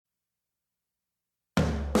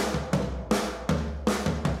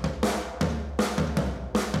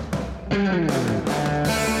Hello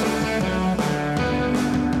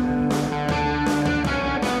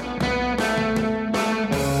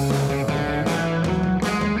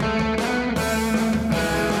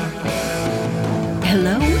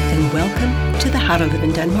and welcome to the How to Live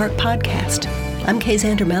in Denmark podcast. I'm Kay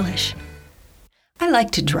Zander Mellish. I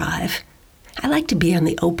like to drive. I like to be on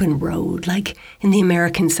the open road, like in the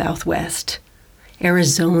American Southwest,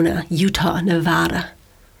 Arizona, Utah, Nevada.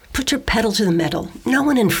 Put your pedal to the metal. No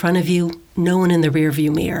one in front of you, no one in the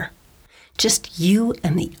rearview mirror. Just you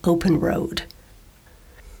and the open road.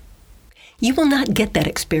 You will not get that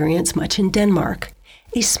experience much in Denmark,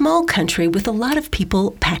 a small country with a lot of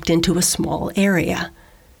people packed into a small area.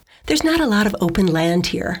 There's not a lot of open land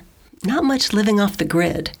here, not much living off the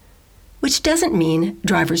grid, which doesn't mean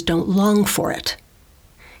drivers don't long for it.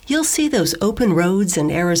 You'll see those open roads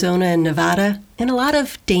in Arizona and Nevada in a lot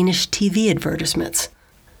of Danish TV advertisements.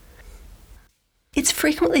 It's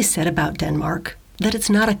frequently said about Denmark that it's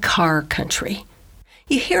not a car country.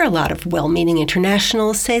 You hear a lot of well-meaning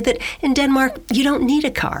internationals say that in Denmark you don't need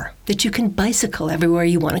a car, that you can bicycle everywhere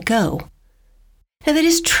you want to go. Now that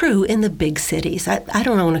is true in the big cities. I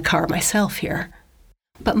don't own a car myself here,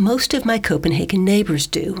 but most of my Copenhagen neighbors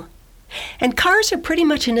do. And cars are pretty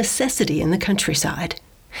much a necessity in the countryside.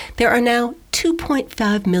 There are now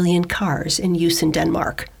 2.5 million cars in use in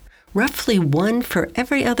Denmark, roughly one for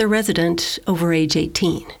every other resident over age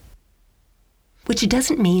 18. Which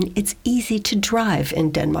doesn't mean it's easy to drive in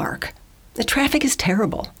Denmark. The traffic is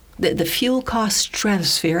terrible. The fuel costs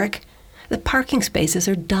stratospheric. The parking spaces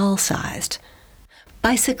are doll-sized.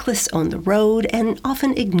 Bicyclists own the road and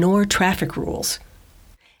often ignore traffic rules.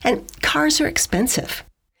 And cars are expensive.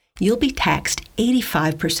 You'll be taxed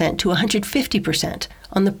 85% to 150%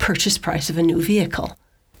 on the purchase price of a new vehicle.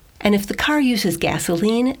 And if the car uses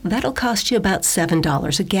gasoline, that'll cost you about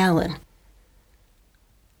 $7 a gallon.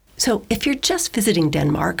 So if you're just visiting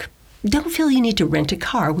Denmark, don't feel you need to rent a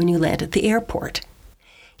car when you land at the airport.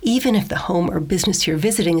 Even if the home or business you're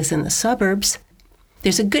visiting is in the suburbs,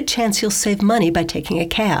 there's a good chance you'll save money by taking a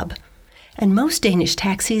cab. And most Danish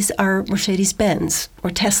taxis are Mercedes-Benz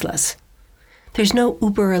or Teslas. There's no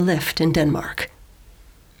Uber or Lyft in Denmark.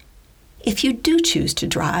 If you do choose to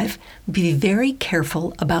drive, be very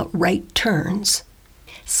careful about right turns.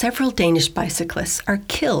 Several Danish bicyclists are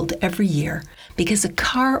killed every year because a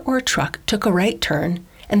car or a truck took a right turn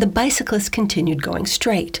and the bicyclist continued going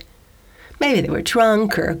straight. Maybe they were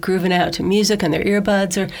drunk or grooving out to music on their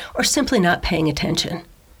earbuds or simply not paying attention.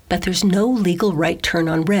 But there's no legal right turn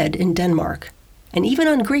on red in Denmark. And even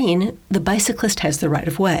on green, the bicyclist has the right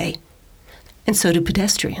of way. And so do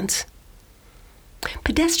pedestrians.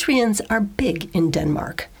 Pedestrians are big in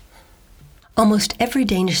Denmark. Almost every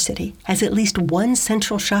Danish city has at least one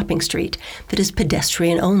central shopping street that is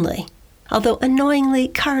pedestrian only. Although annoyingly,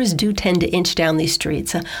 cars do tend to inch down these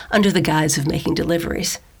streets under the guise of making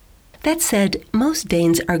deliveries. That said, most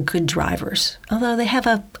Danes are good drivers, although they have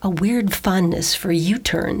a weird fondness for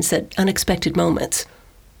U-turns at unexpected moments.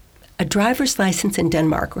 A driver's license in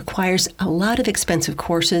Denmark requires a lot of expensive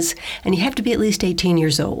courses, and you have to be at least 18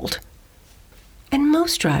 years old. And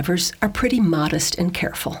most drivers are pretty modest and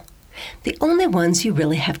careful. The only ones you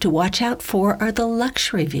really have to watch out for are the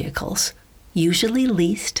luxury vehicles, usually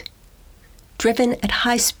leased, driven at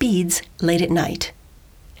high speeds late at night.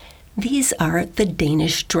 These are the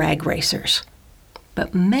Danish drag racers,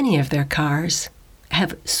 but many of their cars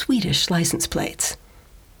have Swedish license plates.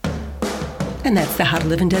 And that's the How to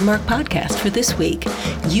Live in Denmark podcast for this week.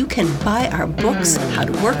 You can buy our books, How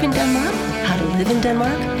to Work in Denmark, How to Live in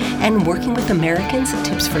Denmark, and Working with Americans,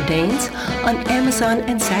 Tips for Danes on Amazon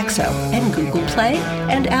and Saxo and Google Play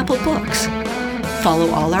and Apple Books.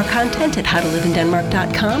 Follow all our content at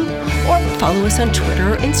howtoliveindenmark.com or follow us on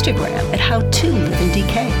Twitter or Instagram at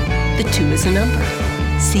howtoliveinDK. The 2 is a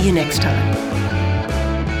number. See you next time.